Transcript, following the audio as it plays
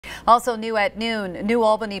Also new at noon, New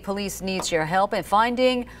Albany police needs your help in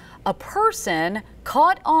finding a person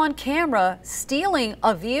caught on camera stealing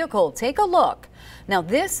a vehicle. Take a look. Now,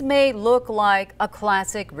 this may look like a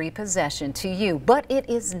classic repossession to you, but it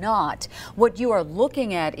is not. What you are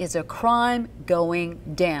looking at is a crime going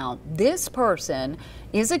down. This person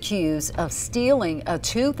is accused of stealing a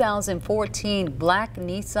 2014 black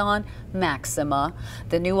Nissan Maxima.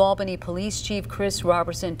 The New Albany Police Chief Chris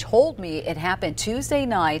Robertson told me it happened Tuesday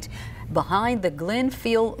night behind the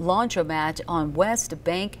Glenfield laundromat on West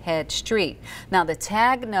Bankhead Street. Now, the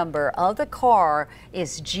tag number of the car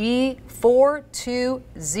is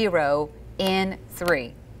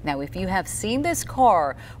G420N3. Now, if you have seen this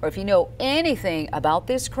car or if you know anything about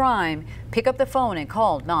this crime, pick up the phone and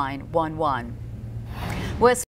call 911.